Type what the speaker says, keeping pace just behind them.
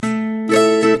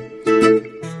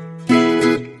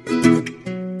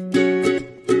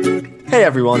Hey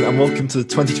everyone, and welcome to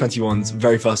 2021's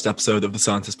very first episode of the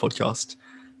Scientist Podcast.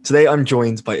 Today I'm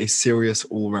joined by a serious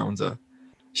all-rounder.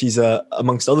 She's,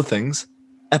 amongst other things,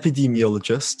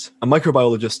 epidemiologist, a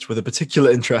microbiologist with a particular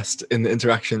interest in the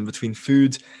interaction between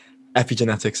food,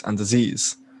 epigenetics, and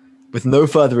disease. With no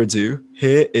further ado,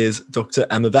 here is Dr.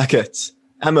 Emma Beckett.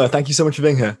 Emma, thank you so much for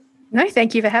being here. No,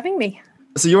 thank you for having me.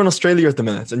 So you're in Australia at the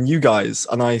minute, and you guys,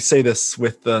 and I say this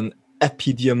with an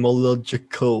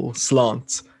epidemiological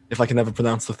slant, if I can ever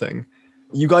pronounce the thing,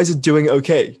 you guys are doing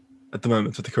okay at the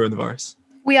moment with the coronavirus.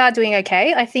 We are doing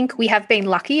okay. I think we have been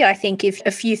lucky. I think if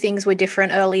a few things were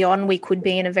different early on, we could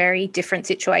be in a very different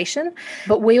situation.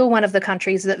 But we were one of the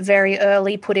countries that very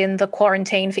early put in the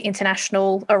quarantine for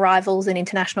international arrivals and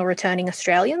international returning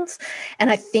Australians.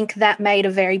 And I think that made a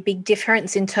very big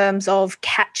difference in terms of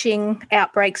catching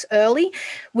outbreaks early,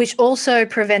 which also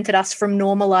prevented us from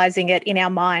normalising it in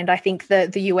our mind. I think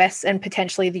that the US and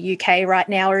potentially the UK right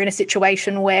now are in a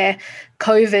situation where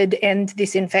COVID and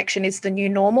this infection is the new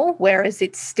normal, whereas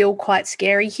it's still quite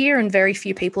scary here and very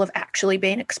few people have actually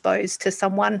been exposed to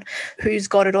someone who's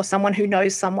got it or someone who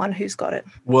knows someone who's got it.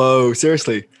 Whoa,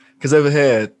 seriously? Because over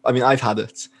here, I mean, I've had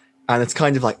it and it's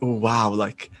kind of like, oh, wow.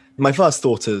 Like my first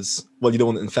thought is, well, you don't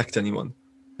want to infect anyone.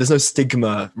 There's no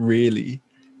stigma really.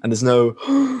 And there's no,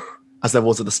 as there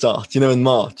was at the start, you know, in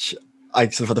March, I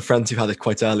sort of had a friend who had it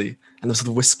quite early and there was sort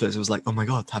of whispers. It was like, oh my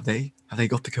God, have they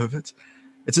got the COVID?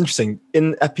 It's interesting.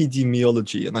 In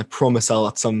epidemiology, and I promise I'll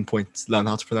at some point learn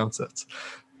how to pronounce it,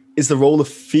 is the role of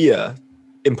fear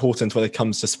important when it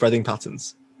comes to spreading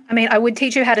patterns? I mean, I would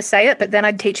teach you how to say it, but then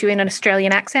I'd teach you in an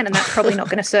Australian accent, and that's probably not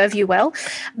going to serve you well.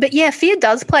 But yeah, fear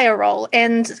does play a role,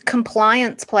 and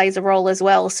compliance plays a role as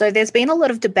well. So there's been a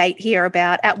lot of debate here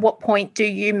about at what point do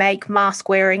you make mask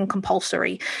wearing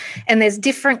compulsory? And there's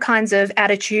different kinds of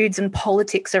attitudes and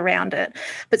politics around it.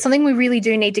 But something we really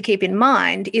do need to keep in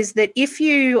mind is that if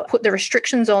you put the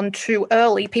restrictions on too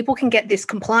early, people can get this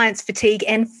compliance fatigue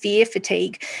and fear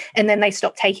fatigue, and then they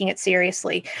stop taking it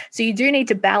seriously. So you do need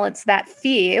to balance that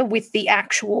fear with the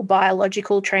actual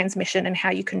biological transmission and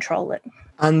how you control it.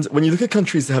 And when you look at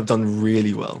countries that have done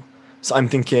really well, so I'm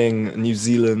thinking New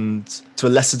Zealand to a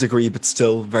lesser degree, but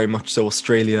still very much so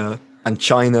Australia and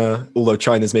China, although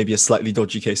China's maybe a slightly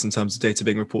dodgy case in terms of data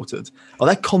being reported. Are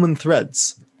there common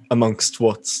threads amongst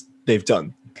what they've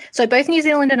done? So both New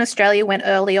Zealand and Australia went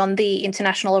early on the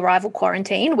international arrival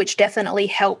quarantine, which definitely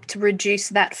helped reduce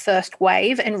that first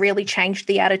wave and really changed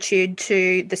the attitude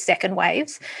to the second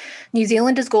waves. New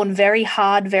Zealand has gone very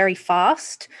hard, very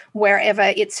fast,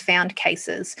 wherever it's found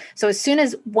cases. So as soon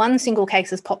as one single case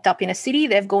has popped up in a city,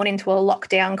 they've gone into a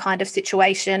lockdown kind of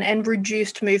situation and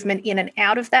reduced movement in and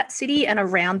out of that city and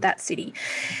around that city.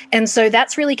 And so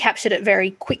that's really captured it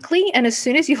very quickly. And as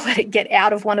soon as you let it get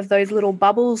out of one of those little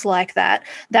bubbles like that,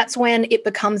 that's when it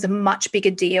becomes a much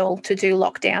bigger deal to do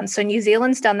lockdown. So New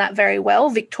Zealand's done that very well.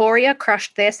 Victoria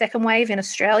crushed their second wave in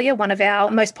Australia. One of our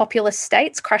most populous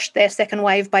states crushed their second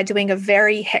wave by doing a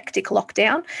very hectic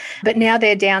lockdown. But now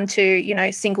they're down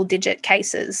to, single digit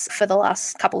cases for the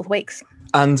last couple of weeks.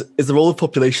 And is the role of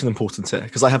population important here?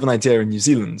 Because I have an idea in New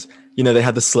Zealand. They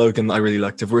had the slogan that I really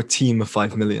liked of we're a team of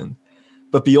 5 million.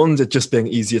 But beyond it just being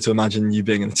easier to imagine you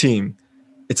being in a team,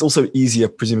 it's also easier,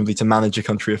 presumably, to manage a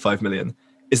country of 5 million.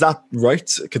 Is that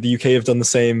right? Could the UK have done the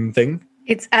same thing?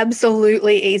 It's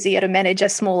absolutely easier to manage a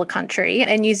smaller country.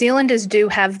 And New Zealanders do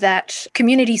have that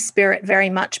community spirit very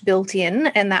much built in,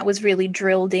 and that was really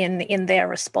drilled in their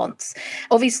response.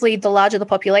 Obviously, the larger the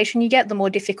population you get, the more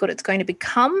difficult it's going to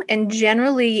become. And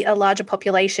generally, a larger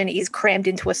population is crammed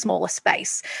into a smaller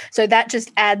space. So that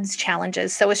just adds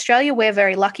challenges. So Australia, we're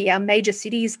very lucky. Our major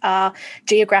cities are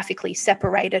geographically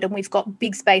separated, and we've got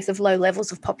big space of low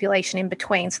levels of population in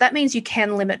between. So that means you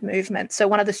can limit movement. So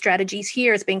one of the strategies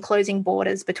here has been closing borders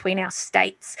between our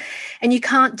states. And you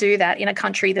can't do that in a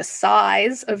country the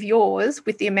size of yours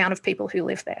with the amount of people who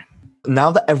live there.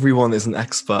 Now that everyone is an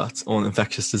expert on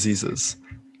infectious diseases,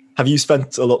 have you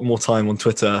spent a lot more time on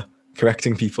Twitter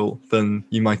correcting people than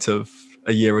you might have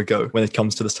a year ago when it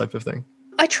comes to this type of thing?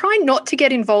 I try not to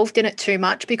get involved in it too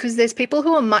much because there's people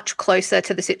who are much closer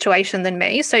to the situation than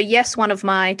me. So yes, one of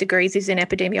my degrees is in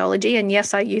epidemiology, and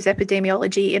yes, I use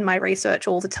epidemiology in my research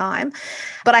all the time.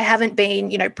 But I haven't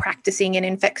been, practicing in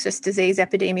infectious disease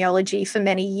epidemiology for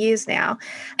many years now.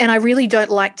 And I really don't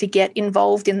like to get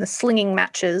involved in the slinging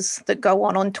matches that go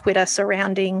on Twitter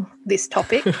surrounding this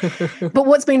topic. But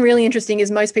what's been really interesting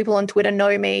is most people on Twitter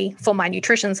know me for my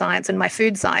nutrition science and my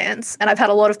food science. And I've had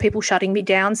a lot of people shutting me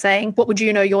down saying, what would you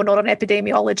do know you're not an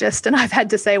epidemiologist. And I've had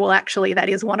to say, well, actually, that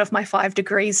is one of my 5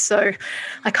 degrees. So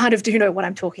I kind of do know what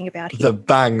I'm talking about here. The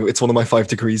bang, it's one of my 5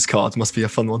 degrees cards. Must be a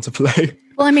fun one to play.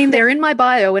 Well, I mean, they're in my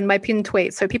bio and my pinned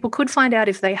tweet, so people could find out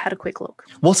if they had a quick look.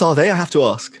 What are they? I have to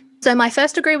ask. So my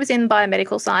first degree was in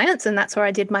biomedical science, and that's where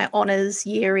I did my honours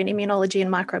year in immunology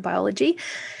and microbiology.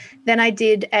 Then I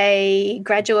did a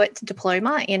graduate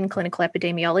diploma in clinical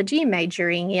epidemiology,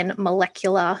 majoring in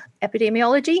molecular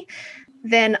epidemiology.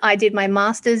 Then I did my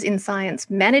master's in science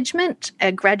management,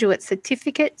 a graduate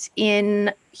certificate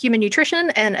in human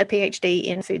nutrition, and a PhD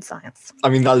in food science. I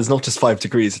mean, that is not just 5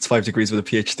 degrees, it's 5 degrees with a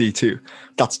PhD too.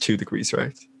 That's 2 degrees,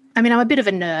 right? I mean, I'm a bit of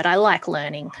a nerd. I like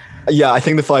learning. Yeah, I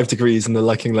think the 5 degrees and the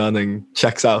liking learning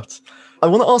checks out. I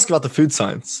want to ask about the food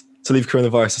science, to leave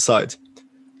coronavirus aside.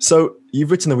 So you've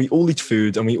written that we all eat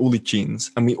food and we all eat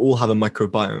genes and we all have a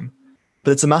microbiome.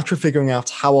 But it's a matter of figuring out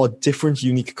how our different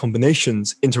unique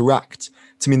combinations interact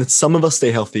to mean that some of us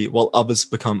stay healthy while others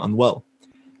become unwell.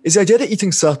 Is the idea that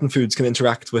eating certain foods can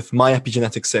interact with my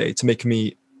epigenetics, say, to make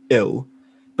me ill,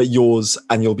 but yours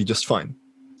and you'll be just fine?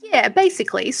 Yeah,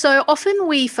 basically. So often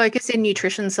we focus in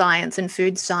nutrition science and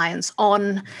food science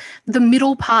on the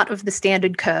middle part of the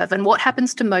standard curve and what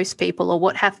happens to most people or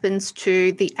what happens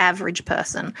to the average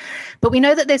person. But we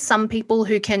know that there's some people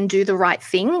who can do the right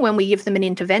thing when we give them an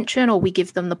intervention or we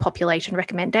give them the population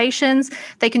recommendations.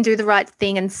 They can do the right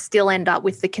thing and still end up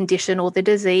with the condition or the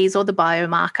disease or the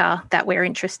biomarker that we're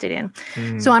interested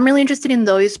in. So I'm really interested in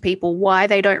those people, why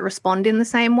they don't respond in the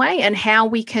same way and how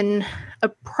we can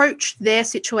approach their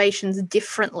situations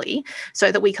differently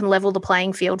so that we can level the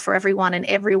playing field for everyone and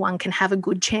everyone can have a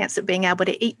good chance at being able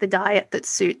to eat the diet that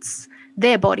suits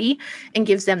their body and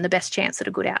gives them the best chance at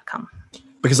a good outcome.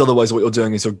 Because otherwise what you're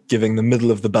doing is you're giving the middle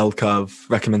of the bell curve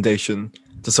recommendation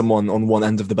to someone on one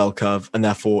end of the bell curve and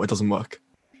therefore it doesn't work.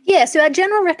 Yeah, so our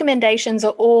general recommendations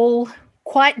are all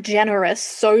quite generous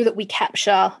so that we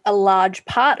capture a large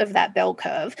part of that bell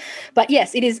curve. But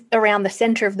yes, it is around the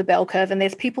center of the bell curve and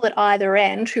there's people at either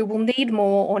end who will need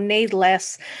more or need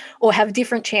less or have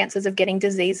different chances of getting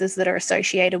diseases that are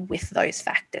associated with those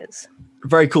factors.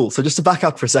 Very cool. So just to back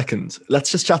up for a second,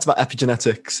 let's just chat about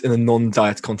epigenetics in a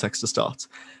non-diet context to start.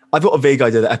 I've got a vague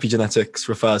idea that epigenetics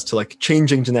refers to like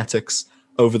changing genetics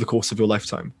over the course of your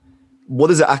lifetime.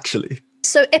 What is it actually?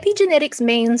 So epigenetics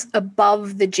means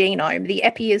above the genome. The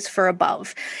epi is for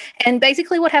above. And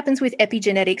basically what happens with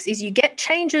epigenetics is you get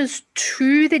changes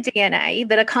to the DNA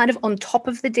that are kind of on top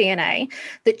of the DNA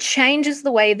that changes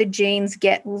the way the genes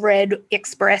get read,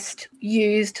 expressed,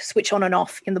 used, switch on and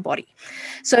off in the body.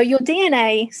 So your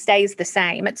DNA stays the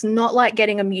same. It's not like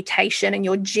getting a mutation and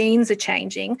your genes are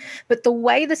changing, but the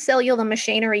way the cellular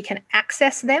machinery can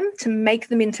access them to make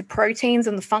them into proteins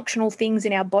and the functional things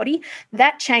in our body,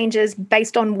 that changes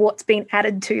based on what's been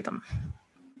added to them.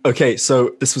 Okay,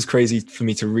 so this was crazy for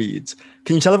me to read.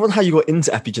 Can you tell everyone how you got into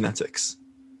epigenetics?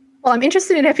 Well, I'm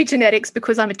interested in epigenetics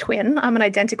because I'm a twin. I'm an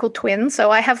identical twin.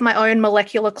 So I have my own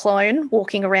molecular clone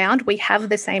walking around. We have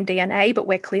the same DNA, but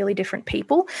we're clearly different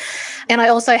people. And I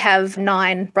also have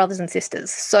 9 brothers and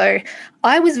sisters. So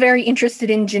I was very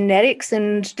interested in genetics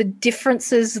and the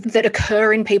differences that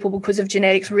occur in people because of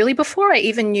genetics really before I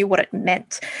even knew what it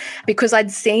meant, because I'd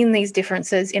seen these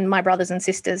differences in my brothers and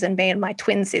sisters and me and my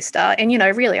twin sister. And, you know,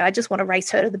 really, I just want to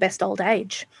race her to the best old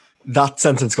age. That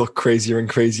sentence got crazier and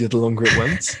crazier the longer it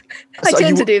went. I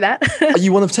tend to do that. Are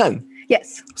you one of 10?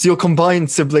 Yes. So your combined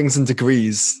siblings and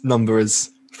degrees number is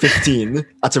 15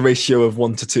 at a ratio of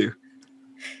 1 to 2.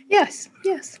 Yes.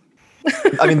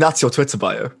 I mean, that's your Twitter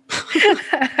bio.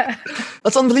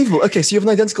 That's unbelievable. Okay, so you have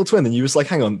an identical twin and you was like,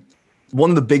 hang on,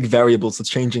 one of the big variables that's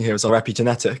changing here is our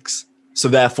epigenetics. So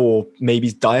therefore,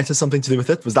 maybe diet has something to do with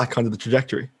it? Was that kind of the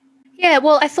trajectory? Yeah,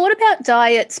 well, I thought about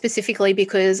diet specifically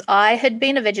because I had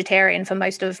been a vegetarian for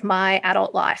most of my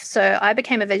adult life. So I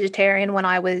became a vegetarian when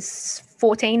I was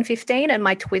 14, 15, and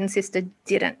my twin sister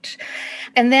didn't.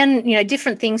 And then, you know,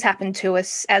 different things happened to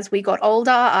us as we got older.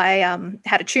 I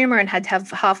had a tumor and had to have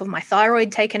half of my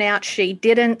thyroid taken out. She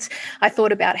didn't. I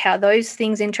thought about how those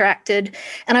things interacted.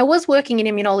 And I was working in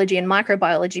immunology and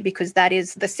microbiology because that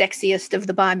is the sexiest of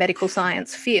the biomedical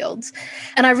science fields.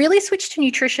 And I really switched to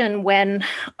nutrition when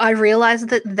I realized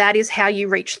that that is how you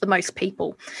reach the most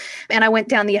people. And I went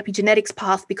down the epigenetics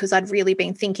path because I'd really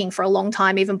been thinking for a long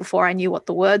time, even before I knew what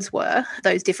the words were,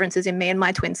 those differences in me and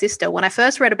my twin sister. When I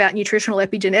first read about nutritional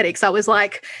epigenetics, I was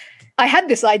like, I had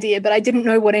this idea, but I didn't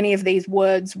know what any of these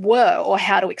words were or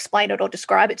how to explain it or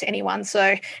describe it to anyone.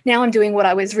 So now I'm doing what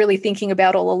I was really thinking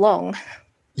about all along.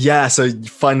 Yeah, so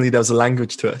finally there was a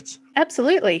language to it.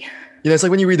 Absolutely. It's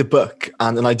like when you read a book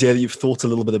and an idea that you've thought a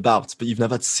little bit about, but you've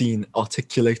never seen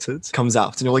articulated comes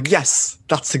out and you're like, yes,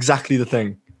 that's exactly the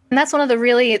thing. And that's one of the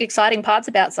really exciting parts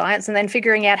about science. And then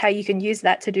figuring out how you can use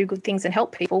that to do good things and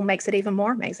help people makes it even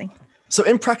more amazing. So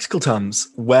in practical terms,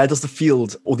 where does the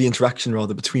field, or the interaction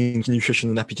rather, between nutrition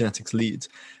and epigenetics lead?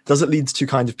 Does it lead to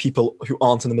kind of people who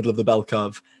aren't in the middle of the bell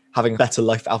curve having better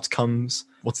life outcomes?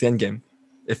 What's the end game,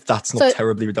 if that's not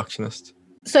terribly reductionist?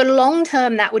 So long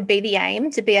term, that would be the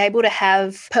aim, to be able to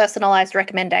have personalized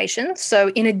recommendations. So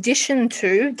in addition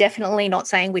to definitely not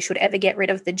saying we should ever get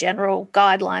rid of the general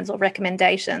guidelines or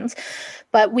recommendations,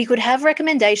 but we could have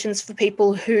recommendations for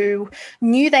people who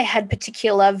knew they had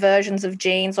particular versions of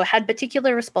genes or had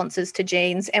particular responses to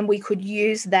genes, and we could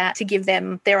use that to give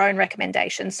them their own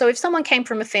recommendations. So if someone came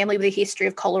from a family with a history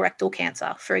of colorectal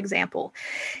cancer, for example,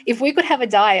 if we could have a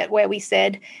diet where we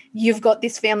said, you've got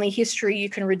this family history, you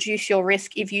can reduce your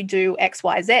risk if you do X,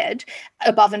 Y, Z,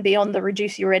 above and beyond the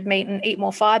reduce your red meat and eat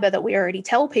more fiber that we already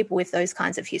tell people with those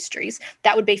kinds of histories,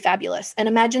 that would be fabulous. And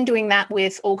imagine doing that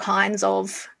with all kinds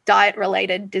of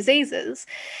diet-related diseases.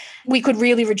 We could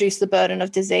really reduce the burden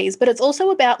of disease, but it's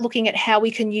also about looking at how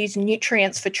we can use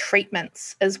nutrients for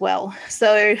treatments as well.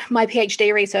 So my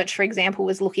PhD research, for example,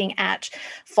 was looking at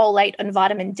folate and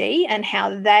vitamin D and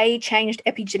how they changed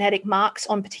epigenetic marks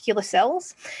on particular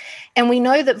cells. And we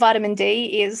know that vitamin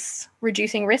D is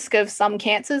reducing risk of some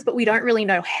cancers, but we don't really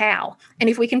know how. And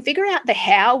if we can figure out the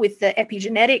how with the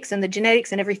epigenetics and the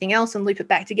genetics and everything else and loop it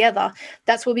back together,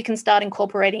 that's where we can start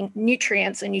incorporating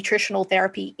nutrients and nutritional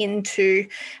therapy into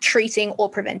treating or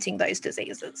preventing those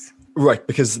diseases. Right,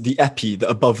 because the epi, the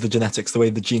above the genetics, the way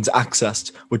the genes are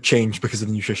accessed would change because of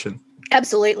the nutrition.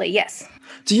 Absolutely, yes.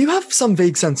 Do you have some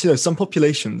vague sense, some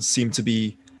populations seem to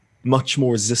be much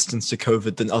more resistant to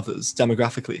COVID than others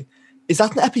demographically. Is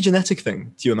that an epigenetic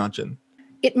thing, do you imagine?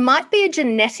 It might be a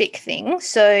genetic thing.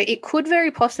 So it could very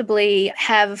possibly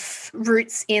have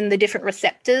roots in the different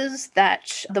receptors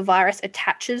that the virus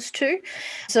attaches to.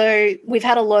 So we've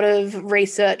had a lot of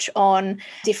research on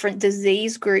different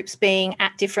disease groups being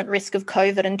at different risk of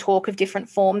COVID and talk of different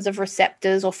forms of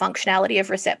receptors or functionality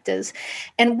of receptors.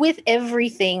 And with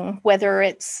everything, whether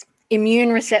it's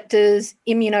immune receptors,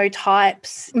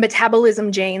 immunotypes,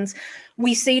 metabolism genes,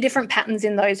 we see different patterns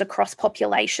in those across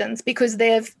populations because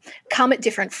they've come at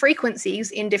different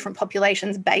frequencies in different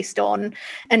populations based on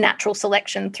a natural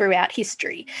selection throughout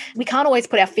history. We can't always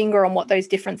put our finger on what those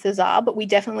differences are, but we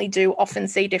definitely do often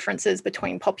see differences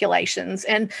between populations.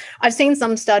 And I've seen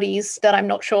some studies that I'm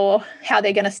not sure how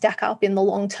they're going to stack up in the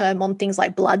long term on things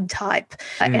like blood type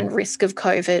and risk of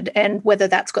COVID, and whether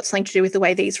that's got something to do with the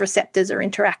way these receptors are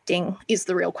interacting is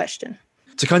the real question.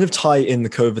 To kind of tie in the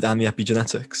COVID and the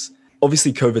epigenetics,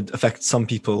 obviously, COVID affects some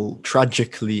people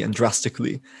tragically and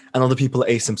drastically, and other people are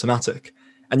asymptomatic.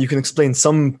 And you can explain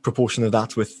some proportion of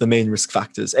that with the main risk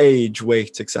factors, age,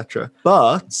 weight, etc.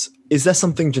 But is there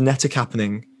something genetic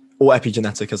happening, or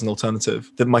epigenetic as an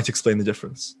alternative, that might explain the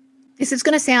difference? This is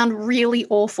going to sound really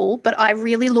awful, but I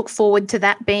really look forward to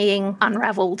that being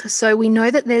unraveled. So we know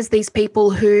that there's these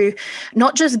people who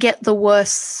not just get the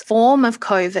worst form of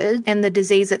COVID and the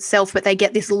disease itself, but they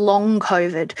get this long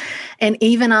COVID. And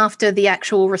even after the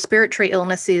actual respiratory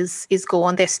illness is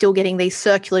gone, they're still getting these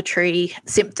circulatory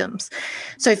symptoms.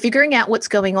 So figuring out what's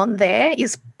going on there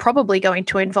is probably going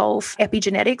to involve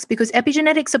epigenetics, because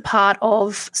epigenetics are part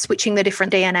of switching the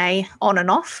different DNA on and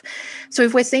off. So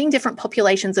if we're seeing different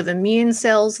populations of immune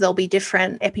cells, there'll be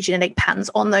different epigenetic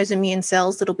patterns on those immune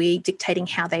cells that'll be dictating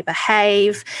how they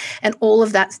behave. And all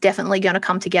of that's definitely going to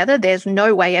come together. There's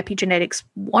no way epigenetics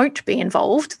won't be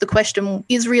involved. The question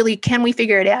is really, can we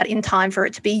figure it out in time for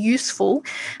it to be useful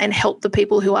and help the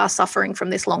people who are suffering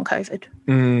from this long COVID?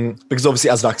 Because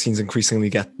obviously as vaccines increasingly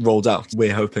get rolled out,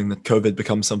 we're hoping that COVID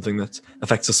becomes something that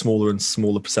affects a smaller and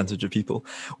smaller percentage of people.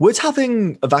 Would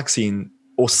having a vaccine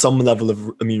or some level of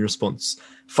immune response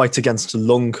fight against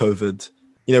long COVID?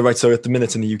 Right, so at the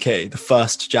minute in the UK, the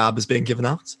first jab is being given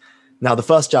out. Now, the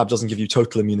first jab doesn't give you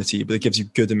total immunity, but it gives you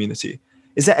good immunity.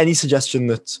 Is there any suggestion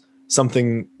that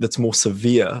something that's more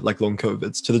severe, like long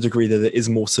COVID, to the degree that it is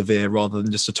more severe rather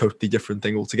than just a totally different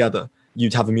thing altogether,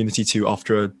 you'd have immunity to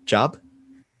after a jab?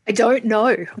 I don't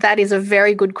know. That is a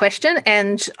very good question.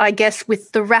 And I guess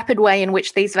with the rapid way in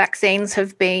which these vaccines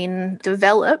have been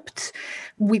developed,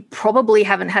 we probably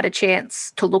haven't had a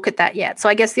chance to look at that yet. So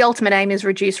I guess the ultimate aim is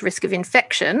reduce risk of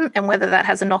infection, and whether that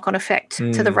has a knock-on effect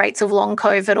to the rates of long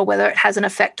COVID or whether it has an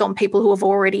effect on people who have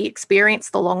already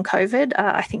experienced the long COVID,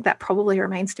 I think that probably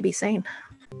remains to be seen.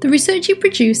 The research you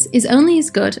produce is only as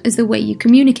good as the way you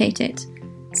communicate it.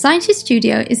 Scientist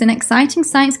Studio is an exciting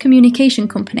science communication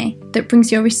company that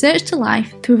brings your research to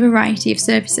life through a variety of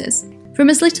services. From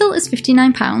as little as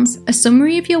 £59, a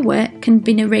summary of your work can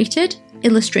be narrated,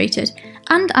 illustrated,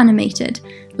 and animated,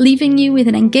 leaving you with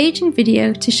an engaging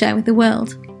video to share with the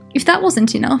world. If that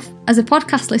wasn't enough, as a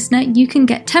podcast listener, you can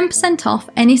get 10% off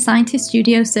any Scientist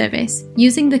Studio service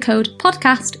using the code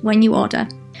PODCAST when you order.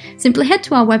 Simply head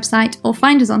to our website or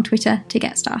find us on Twitter to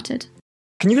get started.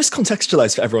 Can you just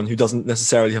contextualize for everyone who doesn't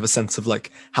necessarily have a sense of like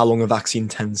how long a vaccine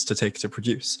tends to take to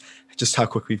produce, just how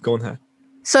quick we've gone here?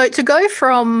 So to go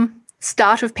from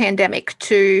start of pandemic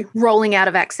to rolling out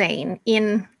a vaccine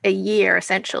in a year,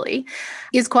 essentially,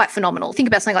 is quite phenomenal. Think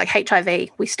about something like HIV.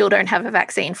 We still don't have a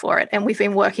vaccine for it, and we've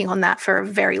been working on that for a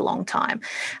very long time.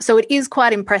 So it is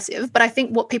quite impressive. But I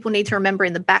think what people need to remember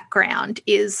in the background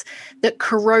is that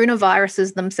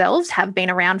coronaviruses themselves have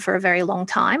been around for a very long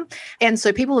time. And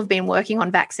so people have been working on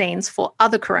vaccines for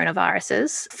other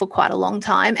coronaviruses for quite a long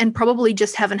time and probably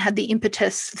just haven't had the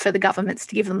impetus for the governments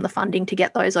to give them the funding to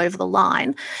get those over the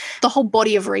line. The whole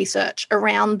body of research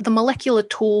around the molecular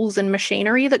tools and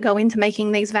machinery that go into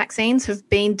making these vaccines have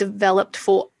been developed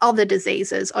for other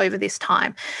diseases over this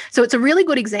time. So it's a really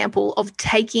good example of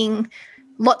taking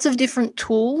lots of different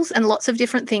tools and lots of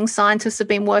different things scientists have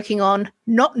been working on,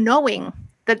 not knowing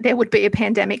that there would be a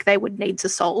pandemic they would need to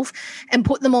solve, and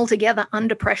put them all together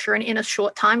under pressure and in a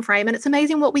short time frame. And it's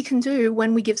amazing what we can do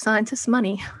when we give scientists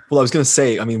money. Well, I was going to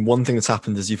say, one thing that's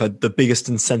happened is you've had the biggest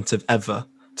incentive ever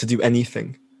to do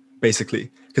anything,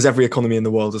 basically, because every economy in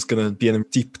the world is going to be in a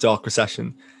deep, dark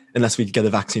recession unless we get a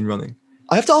vaccine running.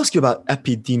 I have to ask you about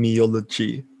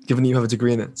epidemiology, given that you have a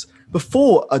degree in it.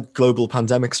 Before a global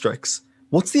pandemic strikes,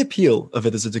 what's the appeal of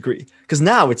it as a degree? Because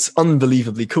now it's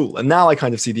unbelievably cool, and now I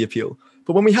kind of see the appeal.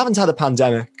 But when we haven't had a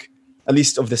pandemic, at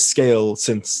least of this scale,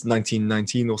 since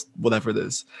 1919 or whatever it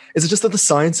is it just that the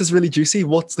science is really juicy?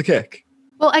 What's the kick?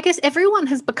 Well, I guess everyone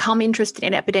has become interested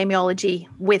in epidemiology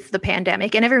with the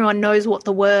pandemic, and everyone knows what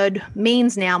the word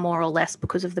means now, more or less,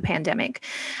 because of the pandemic.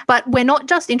 But we're not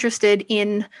just interested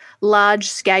in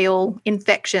large-scale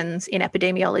infections in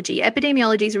epidemiology.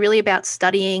 Epidemiology is really about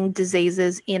studying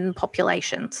diseases in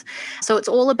populations. So it's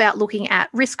all about looking at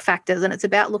risk factors, and it's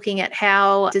about looking at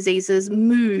how diseases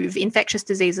move, infectious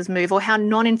diseases move, or how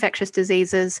non-infectious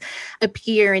diseases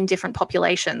appear in different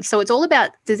populations. So it's all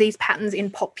about disease patterns in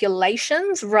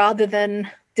populations rather than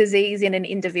disease in an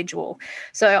individual.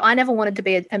 So I never wanted to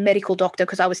be a medical doctor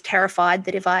because I was terrified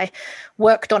that if I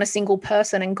worked on a single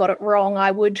person and got it wrong, I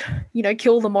would,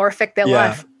 kill them or affect their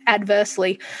life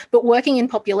adversely. But working in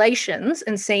populations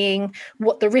and seeing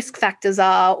what the risk factors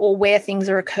are or where things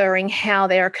are occurring, how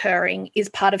they're occurring, is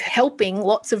part of helping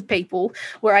lots of people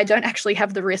where I don't actually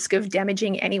have the risk of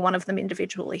damaging any one of them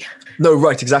individually. No,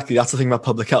 right, exactly. That's the thing about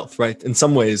public health, right? In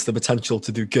some ways, the potential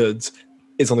to do good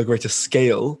is on a greater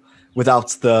scale without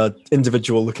the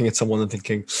individual looking at someone and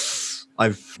thinking,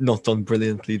 I've not done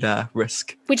brilliantly there,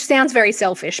 risk. Which sounds very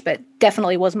selfish, but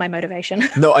definitely was my motivation.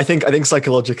 No, I think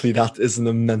psychologically that is an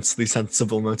immensely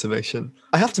sensible motivation.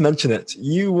 I have to mention it.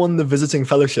 You won the visiting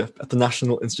fellowship at the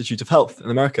National Institute of Health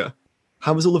in America.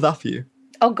 How was all of that for you?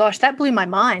 Oh gosh, that blew my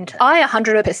mind. I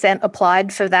 100%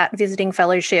 applied for that visiting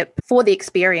fellowship for the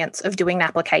experience of doing an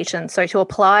application. So to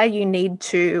apply, you need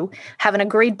to have an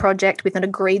agreed project with an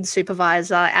agreed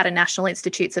supervisor at a National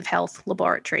Institutes of Health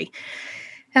laboratory.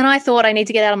 And I thought I need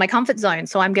to get out of my comfort zone.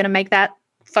 So I'm going to make that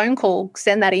phone call,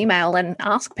 send that email and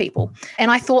ask people.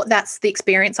 And I thought that's the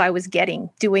experience I was getting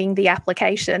doing the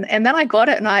application. And then I got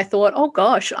it and I thought, oh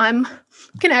gosh, I'm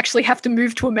going to actually have to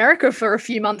move to America for a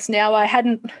few months now. I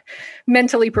hadn't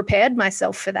mentally prepared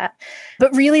myself for that.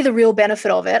 But really the real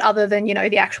benefit of it, other than,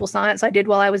 the actual science I did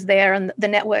while I was there and the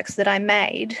networks that I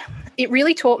made, it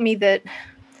really taught me that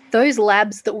those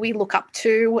labs that we look up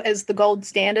to as the gold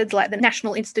standards, like the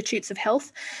National Institutes of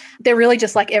Health, they're really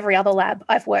just like every other lab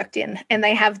I've worked in. And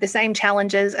they have the same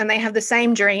challenges and they have the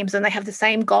same dreams and they have the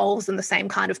same goals and the same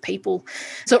kind of people.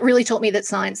 So it really taught me that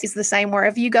science is the same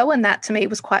wherever you go. And that to me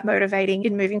was quite motivating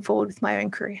in moving forward with my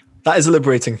own career. That is a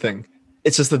liberating thing.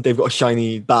 It's just that they've got a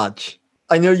shiny badge.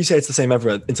 I know you say it's the same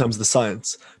everywhere in terms of the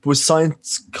science, but was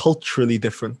science culturally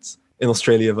different in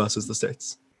Australia versus the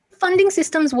States? Funding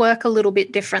systems work a little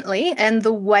bit differently, and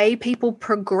the way people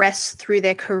progress through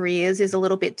their careers is a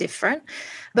little bit different.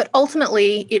 But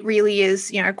ultimately, it really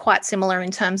is, quite similar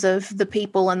in terms of the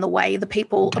people and the way the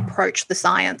people approach the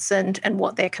science and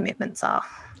what their commitments are.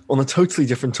 On a totally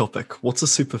different topic, what's a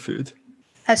superfood?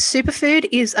 A superfood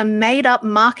is a made-up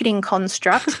marketing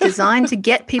construct designed to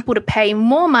get people to pay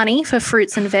more money for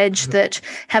fruits and veg that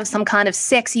have some kind of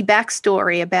sexy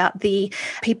backstory about the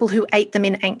people who ate them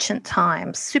in ancient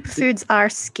times. Superfoods are a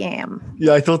scam.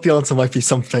 Yeah, I thought the answer might be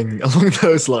something along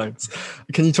those lines.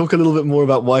 Can you talk a little bit more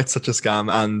about why it's such a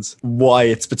scam and why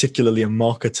it's particularly a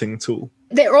marketing tool?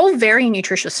 They're all very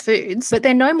nutritious foods, but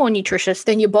they're no more nutritious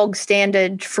than your bog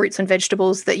standard fruits and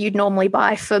vegetables that you'd normally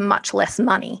buy for much less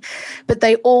money. But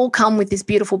they all come with this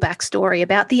beautiful backstory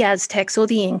about the Aztecs or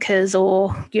the Incas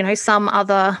or, some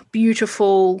other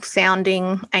beautiful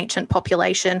sounding ancient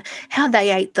population, how they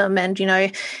ate them. And,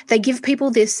 they give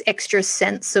people this extra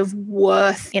sense of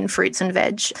worth in fruits and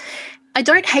veg. I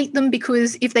don't hate them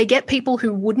because if they get people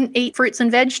who wouldn't eat fruits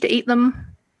and veg to eat them,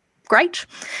 great.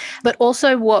 But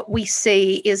also what we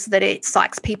see is that it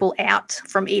psychs people out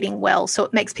from eating well. So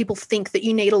it makes people think that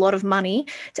you need a lot of money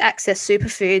to access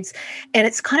superfoods. And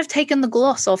it's kind of taken the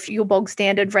gloss off your bog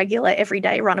standard, regular,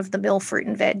 everyday run-of-the-mill fruit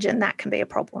and veg, and that can be a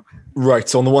problem. Right.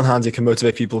 So on the one hand, it can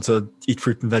motivate people to eat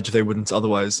fruit and veg if they wouldn't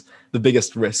otherwise. The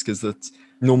biggest risk is that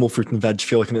normal fruit and veg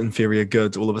feel like an inferior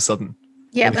good all of a sudden.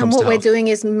 Yeah, and what we're doing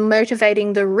is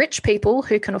motivating the rich people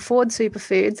who can afford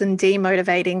superfoods and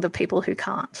demotivating the people who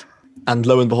can't. And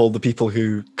lo and behold, the people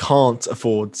who can't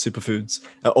afford superfoods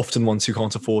are often ones who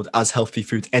can't afford as healthy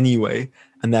food anyway,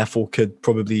 and therefore could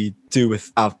probably do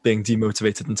without being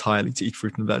demotivated entirely to eat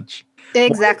fruit and veg.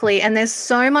 Exactly. And there's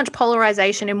so much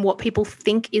polarization in what people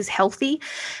think is healthy.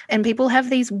 And people have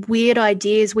these weird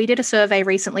ideas. We did a survey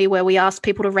recently where we asked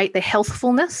people to rate the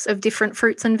healthfulness of different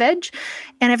fruits and veg.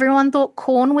 And everyone thought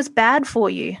corn was bad for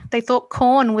you. They thought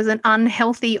corn was an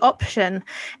unhealthy option.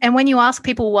 And when you ask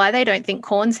people why they don't think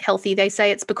corn's healthy, they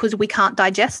say it's because we can't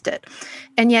digest it.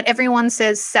 And yet everyone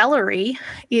says celery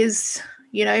is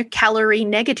calorie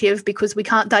negative because we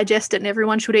can't digest it and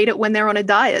everyone should eat it when they're on a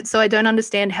diet. So I don't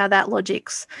understand how that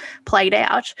logic's played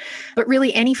out. But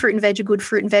really any fruit and veg are good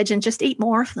fruit and veg and just eat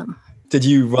more of them. Did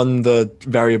you run the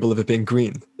variable of it being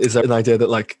green? Is there an idea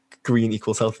that green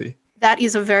equals healthy? That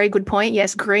is a very good point.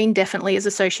 Yes, green definitely is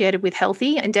associated with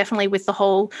healthy and definitely with the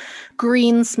whole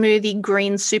green smoothie,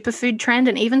 green superfood trend,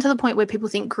 and even to the point where people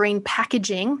think green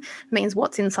packaging means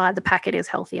what's inside the packet is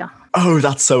healthier. Oh,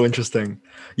 that's so interesting.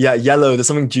 Yeah, yellow, there's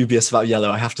something dubious about yellow,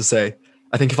 I have to say.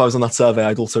 I think if I was on that survey,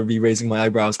 I'd also be raising my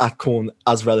eyebrows at corn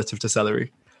as relative to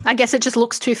celery. I guess it just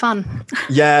looks too fun.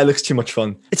 Yeah, it looks too much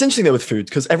fun. It's interesting though with food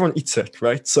because everyone eats it,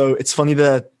 right? So it's funny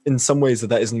that in some ways that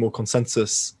there isn't more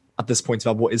consensus at this point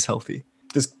about what is healthy.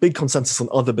 There's big consensus on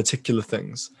other particular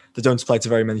things that don't apply to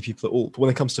very many people at all. But when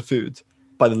it comes to food,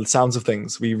 by the sounds of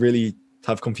things, we really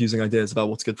have confusing ideas about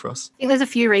what's good for us. I think there's a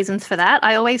few reasons for that.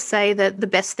 I always say that the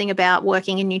best thing about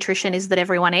working in nutrition is that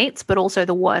everyone eats, but also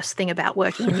the worst thing about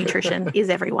working in nutrition is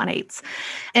everyone eats.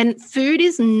 And food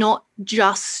is not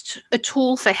just a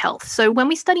tool for health. So when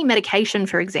we study medication,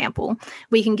 for example,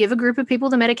 we can give a group of people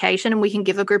the medication and we can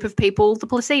give a group of people the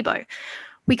placebo.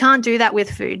 We can't do that with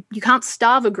food. You can't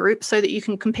starve a group so that you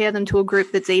can compare them to a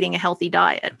group that's eating a healthy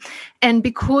diet. And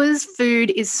because food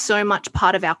is so much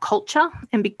part of our culture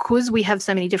and because we have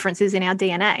so many differences in our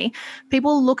DNA,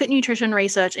 people look at nutrition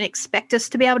research and expect us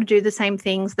to be able to do the same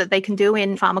things that they can do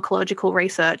in pharmacological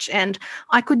research. And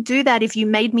I could do that if you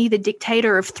made me the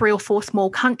dictator of 3 or 4 small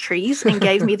countries and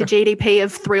gave me the GDP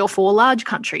of 3 or 4 large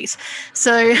countries.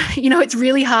 So, it's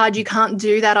really hard. You can't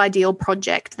do that ideal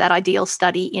project, that ideal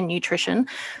study in nutrition,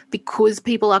 because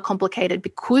people are complicated,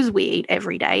 because we eat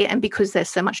every day, and because there's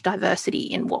so much diversity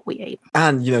in what we eat.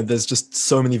 And, there's just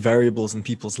so many variables in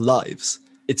people's lives.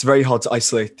 It's very hard to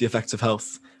isolate the effects of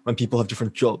health when people have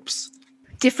different jobs.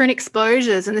 Different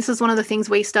exposures. And this is one of the things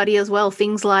we study as well.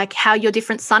 Things like how your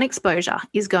different sun exposure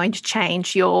is going to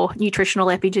change your nutritional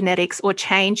epigenetics or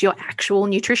change your actual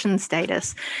nutrition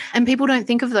status. And people don't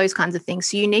think of those kinds of things.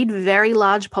 So you need very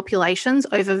large populations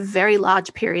over very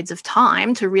large periods of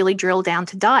time to really drill down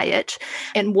to diet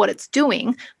and what it's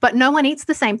doing. But no one eats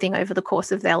the same thing over the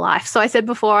course of their life. So I said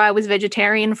before I was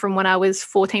vegetarian from when I was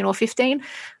 14 or 15.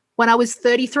 When I was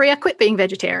 33, I quit being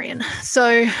vegetarian.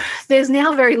 So there's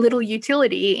now very little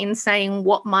utility in saying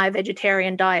what my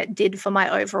vegetarian diet did for my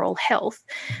overall health.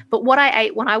 But what I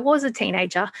ate when I was a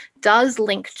teenager does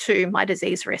link to my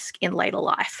disease risk in later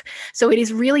life. So it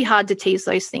is really hard to tease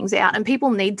those things out. And people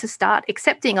need to start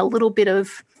accepting a little bit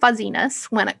of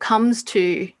fuzziness when it comes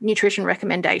to nutrition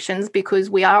recommendations because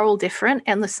we are all different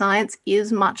and the science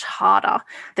is much harder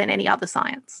than any other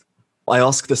science. I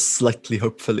ask this slightly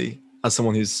hopefully. As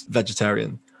someone who's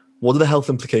vegetarian, what are the health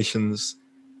implications,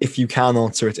 if you can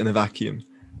answer it in a vacuum,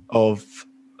 of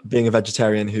being a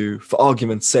vegetarian who, for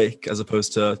argument's sake, as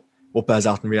opposed to what bears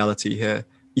out in reality here,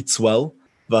 eats well,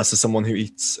 versus someone who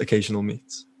eats occasional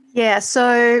meat? Yeah,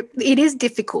 so it is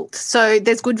difficult. So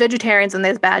there's good vegetarians and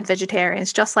there's bad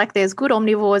vegetarians, just like there's good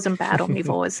omnivores and bad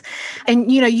omnivores.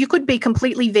 And, you could be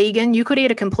completely vegan. You could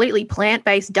eat a completely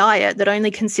plant-based diet that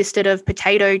only consisted of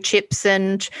potato chips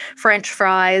and French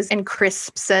fries and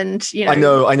crisps and, I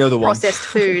know the one. Processed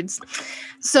foods.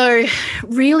 So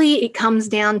really it comes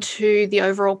down to the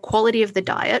overall quality of the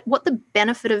diet. What the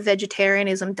benefit of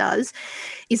vegetarianism does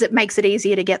is it makes it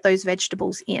easier to get those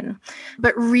vegetables in.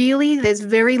 But really there's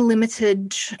very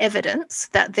limited evidence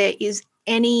that there is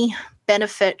any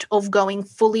benefit of going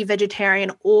fully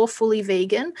vegetarian or fully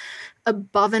vegan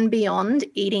above and beyond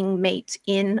eating meat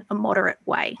in a moderate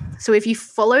way. So if you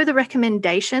follow the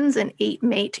recommendations and eat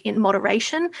meat in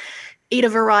moderation, eat a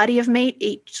variety of meat,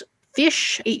 eat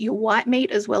fish, eat your white meat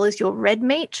as well as your red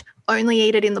meat. Only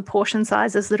eat it in the portion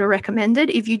sizes that are recommended.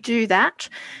 If you do that,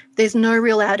 there's no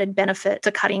real added benefit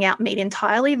to cutting out meat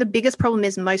entirely. The biggest problem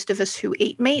is most of us who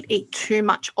eat meat eat too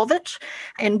much of it,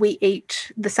 and we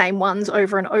eat the same ones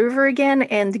over and over again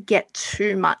and get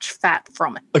too much fat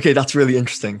from it. Okay, that's really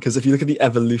interesting, because if you look at the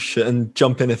evolution, and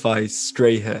jump in if I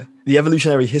stray here, the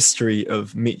evolutionary history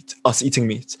of meat, us eating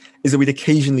meat, is that we'd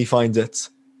occasionally find it,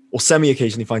 or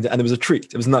semi-occasionally find it, and it was a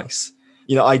treat. It was nice.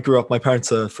 I grew up, my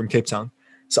parents are from Cape Town,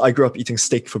 so I grew up eating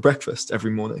steak for breakfast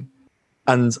every morning.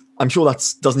 And I'm sure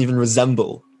that doesn't even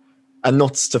resemble, and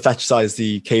not to fetishise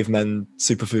the cavemen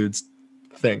superfoods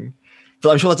thing,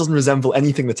 but I'm sure that doesn't resemble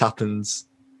anything that happened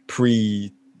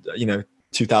pre,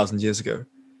 2,000 years ago.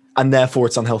 And therefore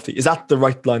it's unhealthy. Is that the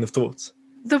right line of thought?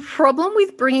 The problem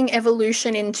with bringing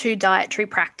evolution into dietary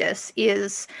practice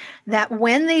is that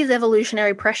when these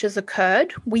evolutionary pressures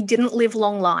occurred, we didn't live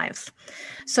long lives.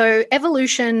 So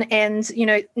evolution and,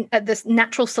 this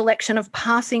natural selection of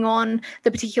passing on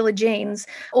the particular genes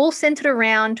all centered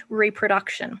around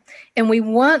reproduction. And we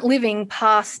weren't living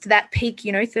past that peak,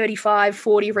 35,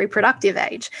 40 reproductive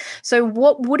age. So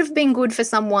what would have been good for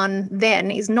someone then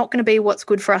is not going to be what's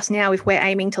good for us now if we're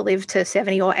aiming to live to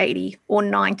 70 or 80 or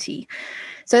 90.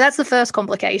 So that's the first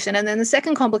complication. And then the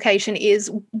second complication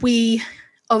is we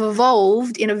have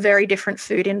evolved in a very different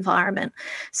food environment.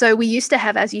 So we used to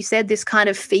have, as you said, this kind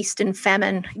of feast and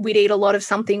famine. We'd eat a lot of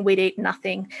something, we'd eat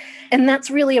nothing. And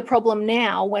that's really a problem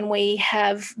now when we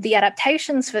have the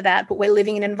adaptations for that, but we're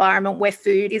living in an environment where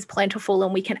food is plentiful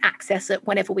and we can access it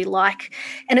whenever we like.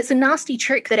 And it's a nasty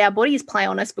trick that our bodies play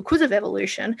on us because of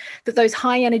evolution, that those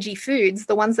high energy foods,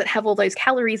 the ones that have all those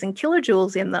calories and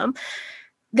kilojoules in them,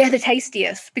 they're the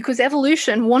tastiest because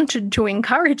evolution wanted to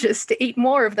encourage us to eat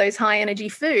more of those high energy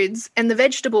foods, and the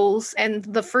vegetables and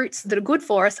the fruits that are good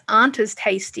for us aren't as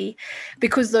tasty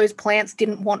because those plants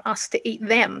didn't want us to eat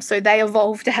them. So they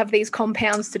evolved to have these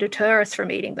compounds to deter us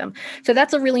from eating them. So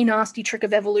that's a really nasty trick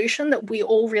of evolution that we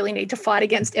all really need to fight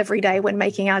against every day when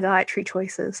making our dietary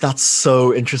choices. That's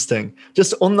so interesting.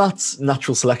 Just on that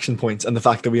natural selection point and the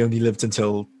fact that we only lived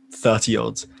until 30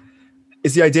 odd,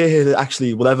 is the idea here that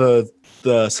actually whatever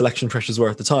the selection pressures were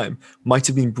at the time might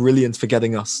have been brilliant for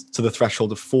getting us to the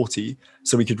threshold of 40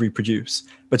 so we could reproduce.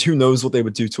 But who knows what they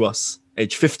would do to us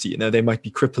age 50? They might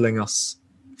be crippling us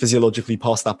physiologically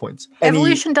past that point.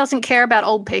 Evolution doesn't care about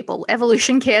old people.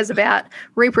 Evolution cares about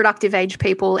reproductive age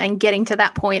people and getting to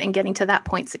that point and getting to that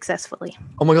point successfully.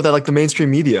 Oh my God, they're like the mainstream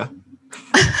media.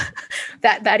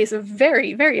 That is a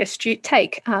very, very astute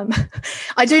take.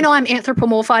 I do know I'm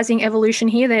anthropomorphizing evolution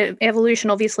here. The evolution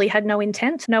obviously had no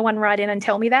intent. No one write in and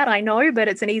tell me that. I know, but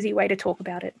it's an easy way to talk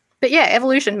about it. But yeah,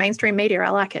 evolution, mainstream media, I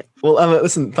like it. Well, Emma,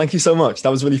 listen, thank you so much. That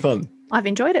was really fun. I've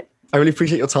enjoyed it. I really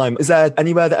appreciate your time. Is there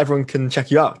anywhere that everyone can check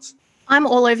you out? I'm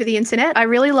all over the internet. I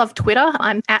really love Twitter.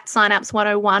 I'm at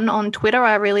Synapse101 on Twitter.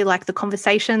 I really like the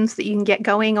conversations that you can get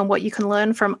going on what you can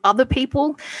learn from other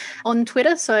people on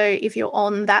Twitter. So if you're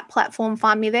on that platform,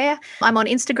 find me there. I'm on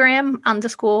Instagram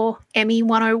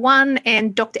 _Emmy101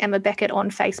 and Dr. Emma Beckett on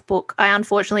Facebook. I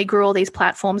unfortunately grew all these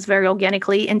platforms very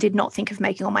organically and did not think of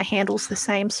making all my handles the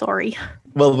same. Sorry.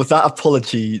 Well, with that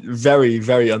apology, very,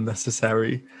 very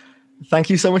unnecessary.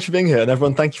 Thank you so much for being here, and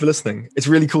everyone, thank you for listening. It's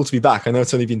really cool to be back. I know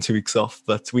it's only been 2 weeks off,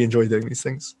 but we enjoy doing these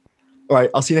things. All right,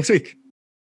 I'll see you next week.